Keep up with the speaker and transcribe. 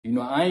You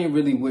know, I ain't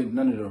really with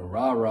none of the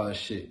rah-rah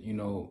shit. You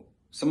know,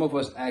 some of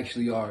us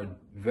actually are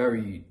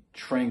very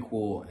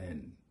tranquil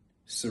and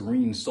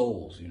serene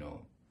souls, you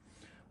know.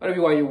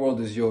 Whatever why your world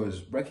is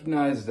yours,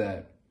 recognize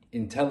that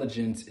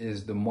intelligence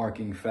is the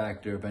marking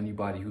factor of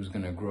anybody who's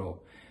going to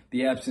grow.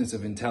 The absence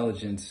of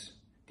intelligence,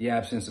 the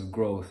absence of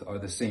growth are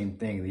the same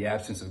thing. The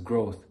absence of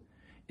growth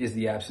is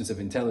the absence of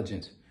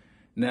intelligence.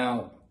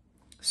 Now,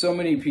 so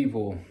many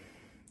people,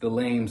 the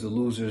lames, the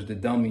losers, the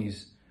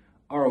dummies,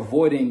 are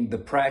avoiding the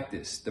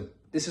practice.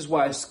 This is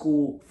why it's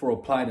school for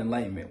applied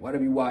enlightenment.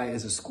 Why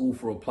is a school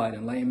for applied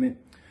enlightenment?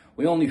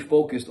 We only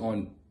focused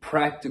on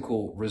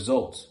practical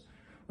results.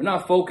 We're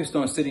not focused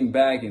on sitting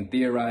back and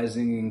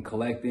theorizing and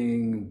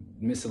collecting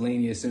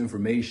miscellaneous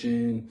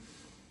information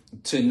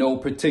to no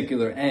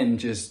particular end,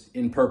 just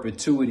in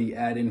perpetuity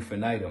ad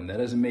infinitum. That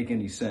doesn't make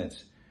any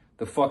sense.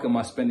 The fuck am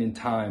I spending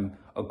time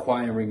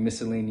acquiring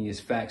miscellaneous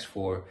facts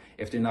for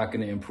if they're not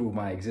going to improve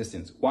my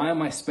existence? Why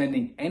am I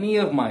spending any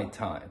of my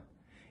time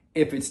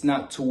if it's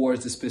not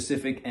towards the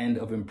specific end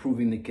of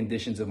improving the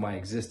conditions of my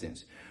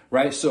existence,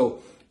 right?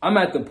 So I'm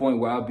at the point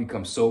where I've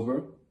become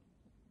sober.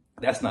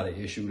 That's not an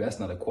issue.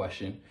 That's not a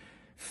question.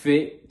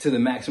 Fit to the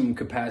maximum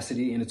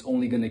capacity, and it's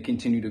only going to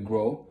continue to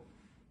grow.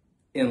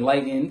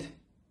 Enlightened,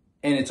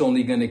 and it's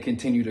only going to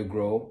continue to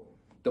grow.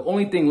 The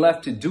only thing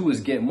left to do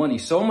is get money.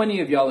 So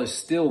many of y'all are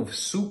still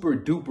super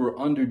duper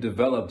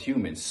underdeveloped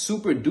humans,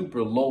 super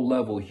duper low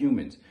level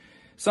humans.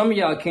 Some of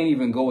y'all can't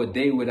even go a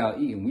day without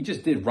eating. We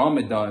just did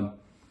Ramadan.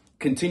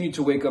 Continue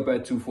to wake up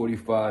at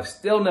 2:45,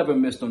 still never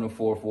missed on a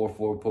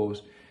 444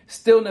 post,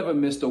 still never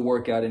missed a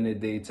workout in the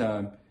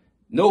daytime.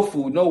 No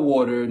food, no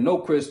water, no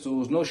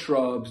crystals, no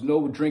shrubs,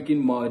 no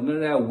drinking mud, none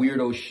of that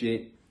weirdo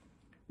shit.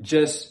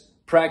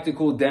 Just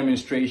practical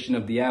demonstration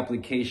of the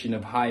application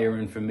of higher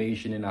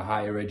information in a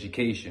higher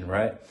education,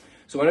 right?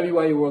 So whatever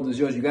why your world is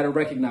yours, you got to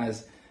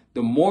recognize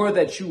the more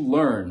that you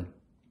learn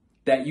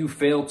that you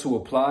fail to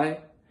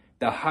apply,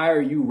 the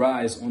higher you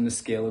rise on the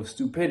scale of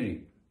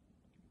stupidity.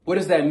 What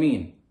does that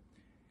mean?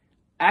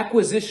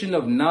 Acquisition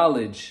of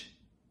knowledge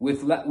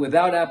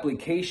without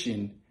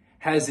application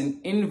has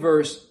an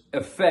inverse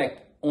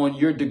effect on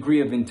your degree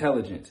of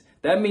intelligence.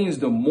 That means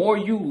the more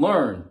you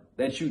learn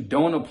that you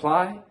don't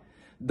apply,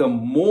 the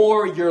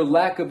more your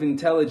lack of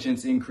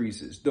intelligence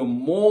increases, the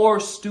more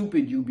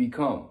stupid you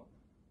become.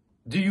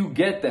 Do you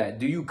get that?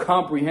 Do you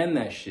comprehend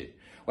that shit?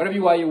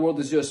 Whatever why your world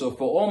is yours. So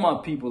for all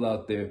my people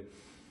out there,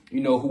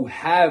 you know, who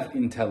have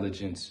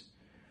intelligence,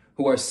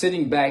 who are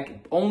sitting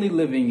back, only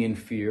living in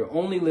fear,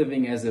 only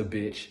living as a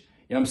bitch.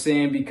 You know what I'm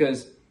saying?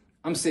 Because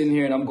I'm sitting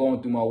here and I'm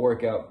going through my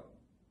workout,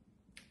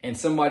 and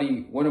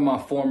somebody, one of my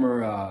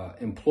former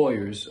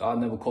employers, I'll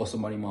never call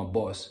somebody my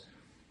boss.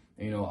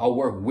 You know, I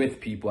work with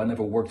people. I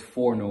never worked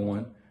for no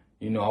one.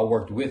 You know, I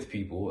worked with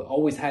people. I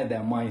always had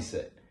that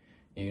mindset.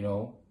 You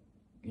know,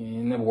 you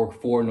never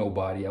work for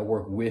nobody. I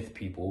work with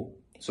people.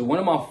 So one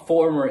of my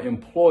former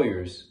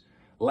employers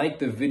liked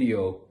the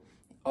video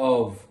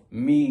of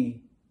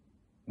me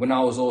when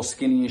I was all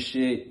skinny and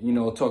shit, you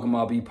know, talking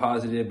about be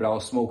positive, but I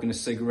was smoking a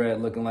cigarette,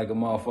 looking like a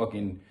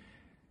motherfucking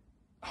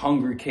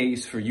hunger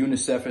case for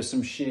UNICEF or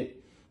some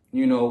shit.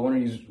 You know, one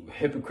of these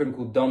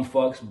hypocritical dumb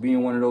fucks,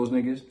 being one of those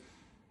niggas.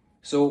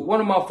 So one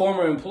of my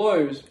former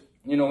employers,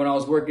 you know, when I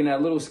was working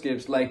at Little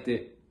Skips, liked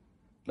it,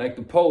 liked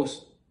the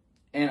post.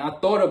 And I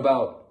thought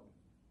about,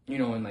 you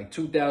know, in like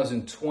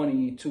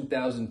 2020,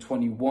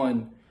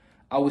 2021,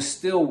 I was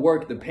still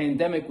the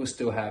pandemic was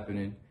still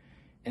happening.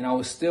 And I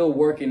was still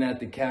working at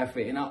the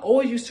cafe. And I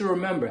always used to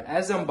remember,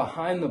 as I'm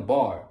behind the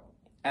bar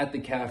at the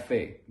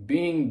cafe,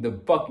 being the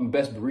fucking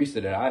best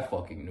barista that I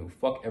fucking knew.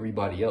 Fuck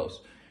everybody else.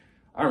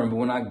 I remember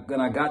when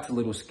I got to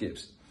Little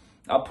Skips,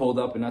 I pulled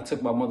up and I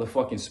took my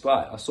motherfucking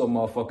spot. I saw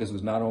motherfuckers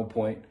was not on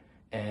point,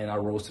 and I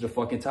rose to the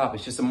fucking top.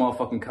 It's just a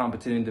motherfucking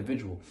competent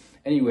individual.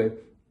 Anyway,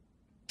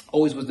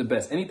 always was the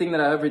best. Anything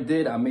that I ever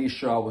did, I made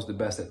sure I was the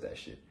best at that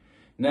shit.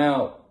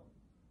 Now,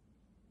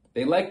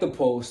 they liked the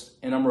post,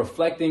 and I'm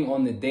reflecting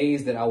on the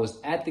days that I was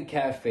at the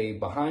cafe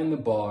behind the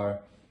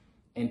bar,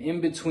 and in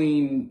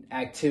between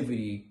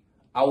activity,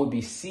 I would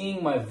be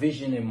seeing my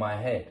vision in my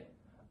head.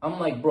 I'm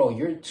like, bro,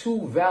 you're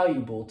too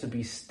valuable to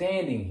be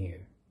standing here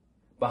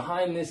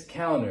behind this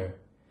counter,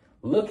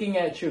 looking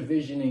at your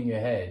vision in your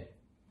head.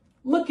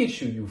 Look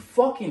at you, you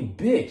fucking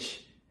bitch.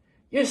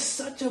 You're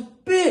such a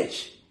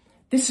bitch.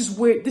 This is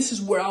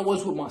where I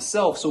was with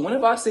myself. So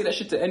whenever I say that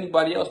shit to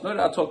anybody else, know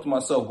that I talk to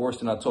myself worse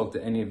than I talk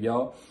to any of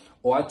y'all.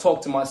 Or I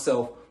talk to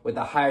myself with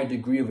a higher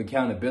degree of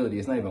accountability.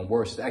 It's not even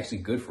worse. It's actually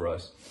good for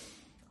us.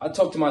 I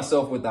talk to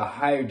myself with a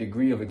higher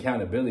degree of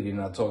accountability than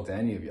I talk to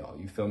any of y'all.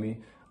 You feel me?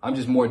 I'm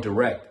just more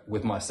direct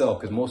with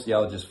myself because most of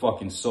y'all are just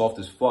fucking soft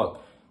as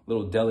fuck.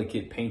 Little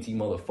delicate, painty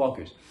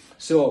motherfuckers.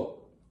 So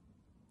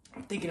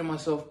I'm thinking to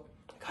myself,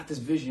 I got this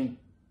vision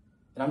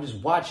and I'm just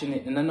watching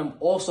it. And then I'm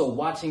also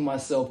watching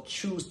myself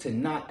choose to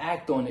not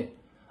act on it.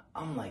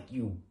 I'm like,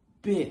 you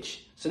bitch.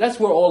 So that's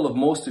where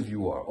most of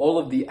you are. All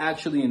of the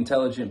actually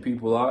intelligent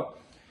people are.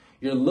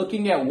 You're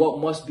looking at what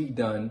must be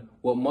done,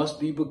 what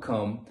must be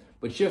become,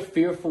 but your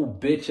fearful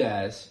bitch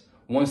ass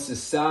wants to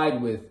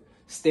side with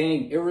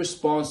staying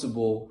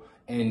irresponsible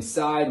and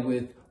side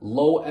with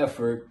low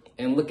effort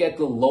and look at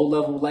the low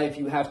level life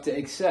you have to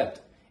accept.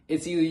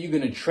 It's either you're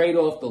going to trade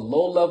off the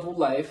low level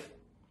life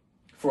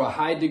for a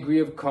high degree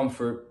of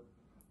comfort,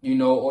 you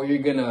know, or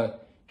you're going to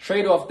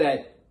trade off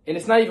that. And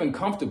it's not even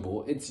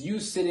comfortable. It's you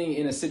sitting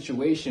in a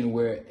situation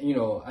where, you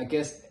know, I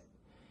guess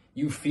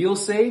you feel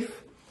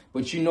safe,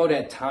 but you know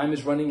that time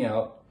is running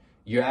out.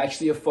 You're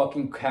actually a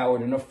fucking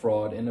coward and a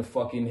fraud and a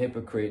fucking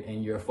hypocrite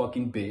and you're a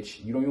fucking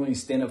bitch. You don't even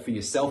stand up for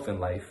yourself in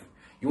life.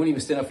 You won't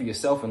even stand up for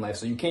yourself in life,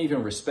 so you can't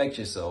even respect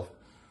yourself.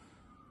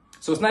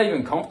 So it's not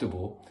even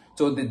comfortable.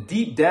 So the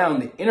deep down,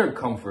 the inner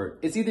comfort,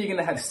 it's either you're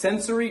going to have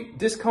sensory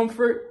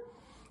discomfort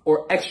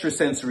or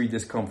extrasensory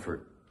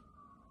discomfort.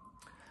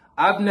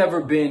 I've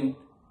never been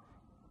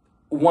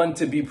one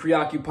to be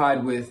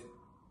preoccupied with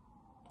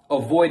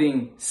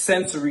avoiding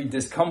sensory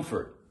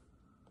discomfort.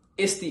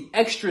 It's the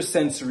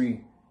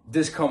extrasensory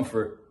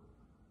discomfort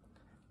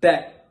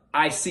that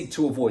I seek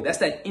to avoid. That's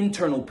that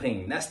internal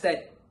pain. That's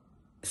that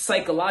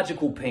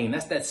psychological pain.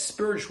 That's that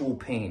spiritual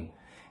pain.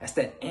 That's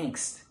that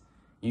angst.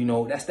 You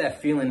know, that's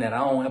that feeling that I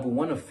don't ever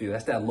want to feel.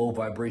 That's that low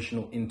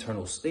vibrational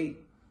internal state.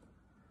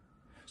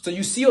 So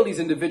you see all these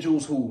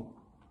individuals who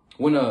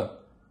want to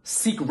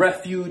seek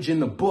refuge in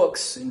the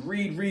books and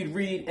read,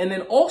 and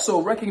then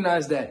also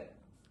recognize that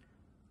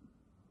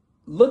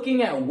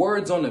looking at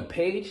words on a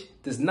page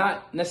does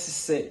not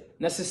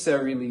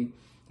necessarily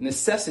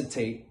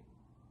necessitate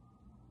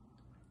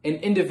an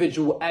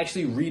individual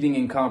actually reading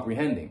and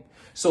comprehending.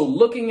 So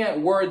looking at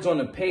words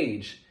on a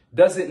page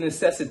doesn't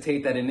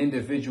necessitate that an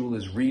individual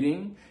is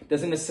reading,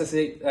 doesn't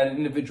necessitate that an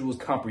individual is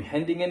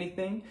comprehending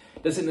anything,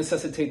 doesn't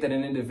necessitate that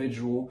an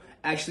individual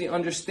actually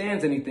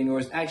understands anything or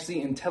is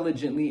actually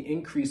intelligently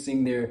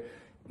increasing their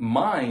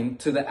mind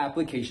to the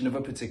application of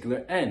a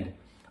particular end.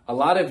 A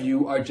lot of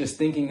you are just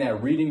thinking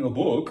that reading a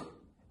book,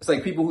 it's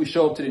like people who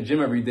show up to the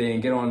gym every day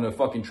and get on the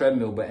fucking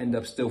treadmill but end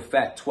up still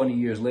fat 20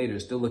 years later,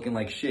 still looking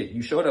like shit.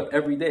 You showed up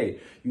every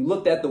day. You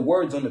looked at the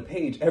words on the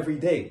page every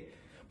day.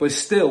 But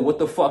still, what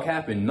the fuck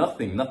happened?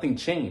 Nothing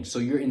changed. So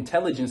your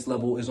intelligence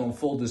level is on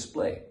full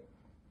display.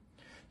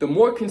 The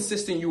more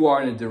consistent you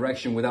are in a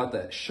direction without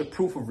the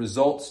proof of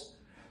results,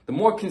 the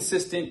more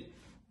consistent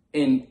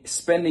in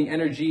spending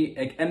energy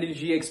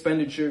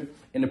expenditure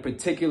in a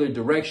particular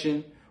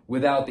direction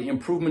without the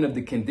improvement of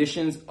the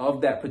conditions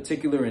of that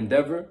particular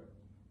endeavor,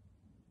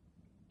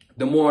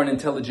 the more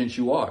unintelligent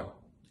you are.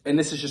 And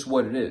this is just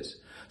what it is.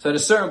 So at a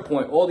certain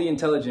point, all the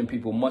intelligent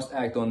people must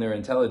act on their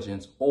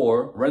intelligence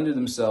or render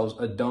themselves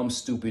a dumb,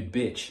 stupid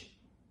bitch.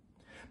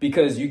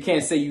 Because you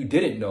can't say you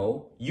didn't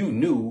know, you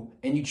knew,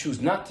 and you choose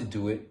not to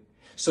do it.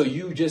 So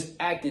you just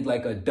acted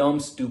like a dumb,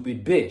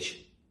 stupid bitch.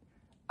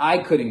 I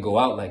couldn't go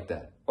out like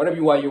that. Whatever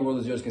you are, your world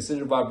is yours. Consider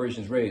the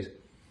vibrations raised.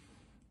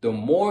 The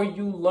more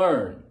you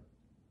learn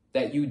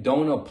that you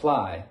don't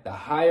apply, the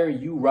higher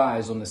you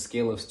rise on the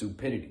scale of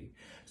stupidity.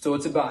 So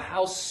it's about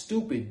how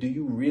stupid do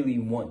you really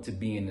want to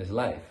be in this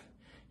life?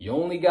 You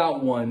only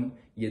got one.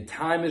 Your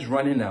time is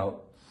running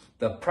out.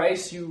 The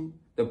price you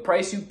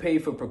pay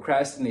for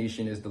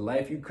procrastination is the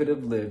life you could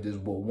have lived, is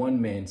what one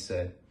man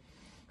said.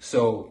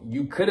 So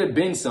you could have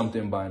been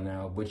something by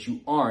now, but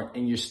you aren't,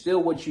 and you're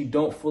still what you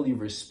don't fully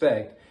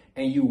respect,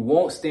 and you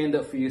won't stand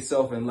up for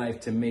yourself in life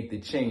to make the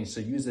change.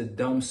 So you're a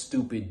dumb,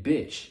 stupid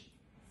bitch.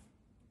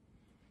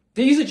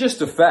 These are just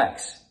the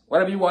facts.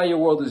 Whatever you are, your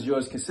world is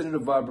yours. Consider the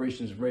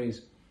vibrations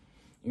raised.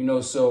 You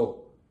know, so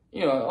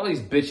you know, all these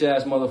bitch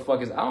ass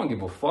motherfuckers, I don't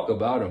give a fuck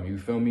about them. You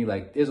feel me?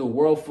 Like, there's a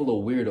world full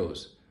of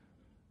weirdos.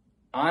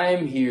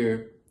 I'm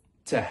here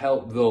to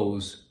help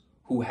those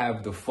who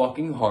have the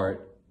fucking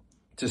heart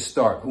to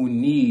start, who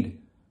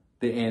need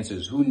the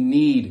answers, who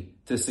need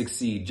to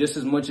succeed just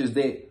as much as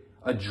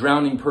a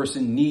drowning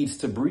person needs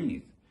to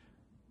breathe.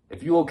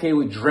 If you're okay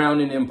with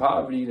drowning in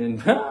poverty, then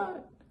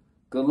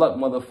good luck,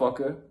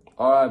 motherfucker.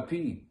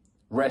 R.I.P.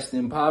 Rest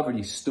in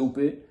poverty,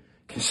 stupid.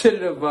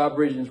 Consider the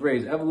vibrations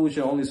raised.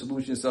 Evolution, only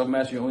solution.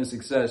 Self-mastery, only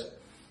success.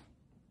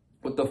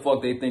 What the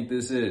fuck they think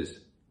this is?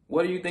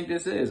 What do you think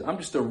this is? I'm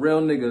just a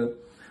real nigga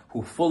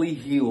who fully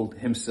healed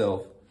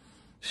himself.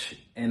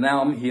 And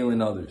now I'm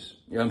healing others.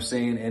 You know what I'm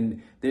saying?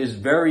 And there's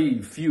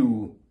very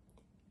few.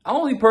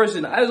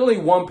 There's only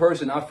one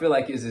person I feel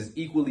like is as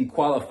equally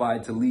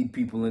qualified to lead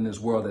people in this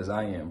world as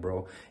I am,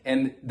 bro.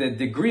 And the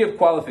degree of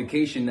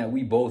qualification that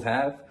we both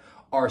have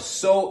are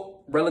so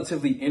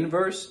relatively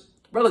inverse,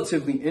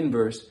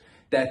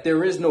 that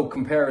there is no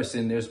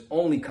comparison. There's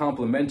only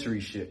complementary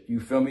shit. You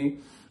feel me?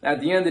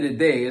 At the end of the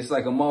day, it's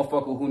like a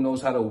motherfucker who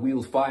knows how to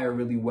wield fire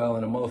really well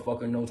and a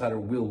motherfucker knows how to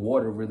wield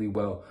water really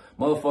well.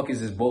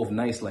 Motherfuckers is both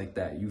nice like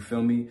that. You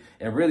feel me?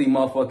 And really,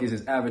 motherfuckers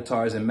is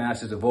avatars and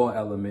masters of all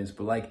elements.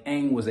 But like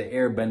Aang was an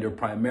airbender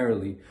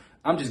primarily.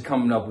 I'm just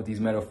coming up with these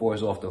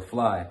metaphors off the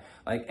fly.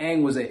 Like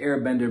Aang was an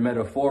airbender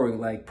metaphoric,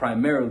 like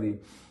primarily.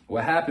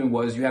 What happened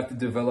was you have to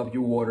develop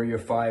your water, your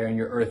fire, and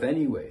your earth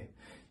anyway.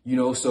 You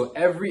know, so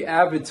every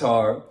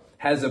avatar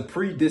has a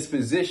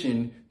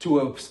predisposition to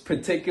a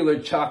particular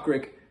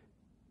chakric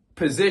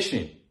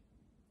position,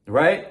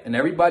 right? And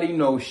everybody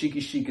knows Sheikhy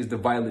Chic is the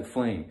violet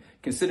flame.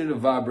 Consider the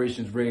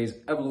vibrations raised.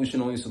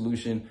 Evolution only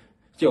solution.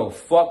 Yo,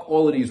 fuck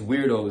all of these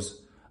weirdos.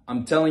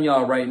 I'm telling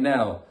y'all right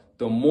now,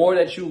 the more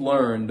that you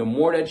learn, the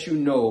more that you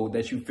know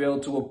that you fail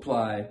to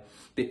apply,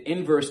 the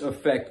inverse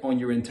effect on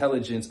your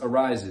intelligence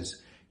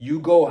arises. You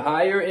go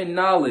higher in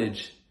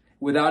knowledge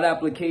without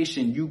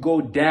application. You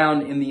go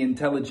down in the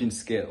intelligence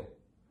scale.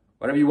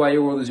 Whatever you why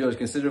your world is yours,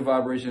 consider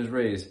vibrations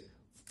raised.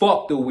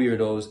 Fuck the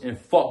weirdos and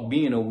fuck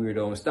being a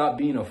weirdo and stop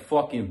being a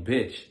fucking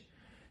bitch.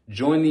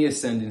 Join the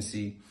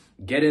ascendancy,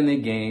 get in the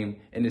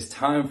game, and it's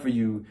time for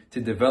you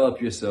to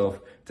develop yourself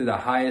to the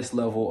highest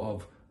level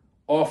of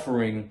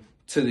offering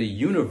to the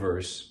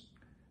universe,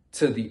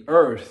 to the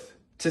earth,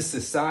 to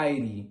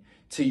society,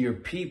 to your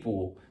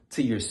people,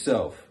 to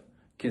yourself.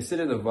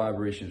 Consider the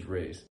vibrations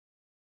raised.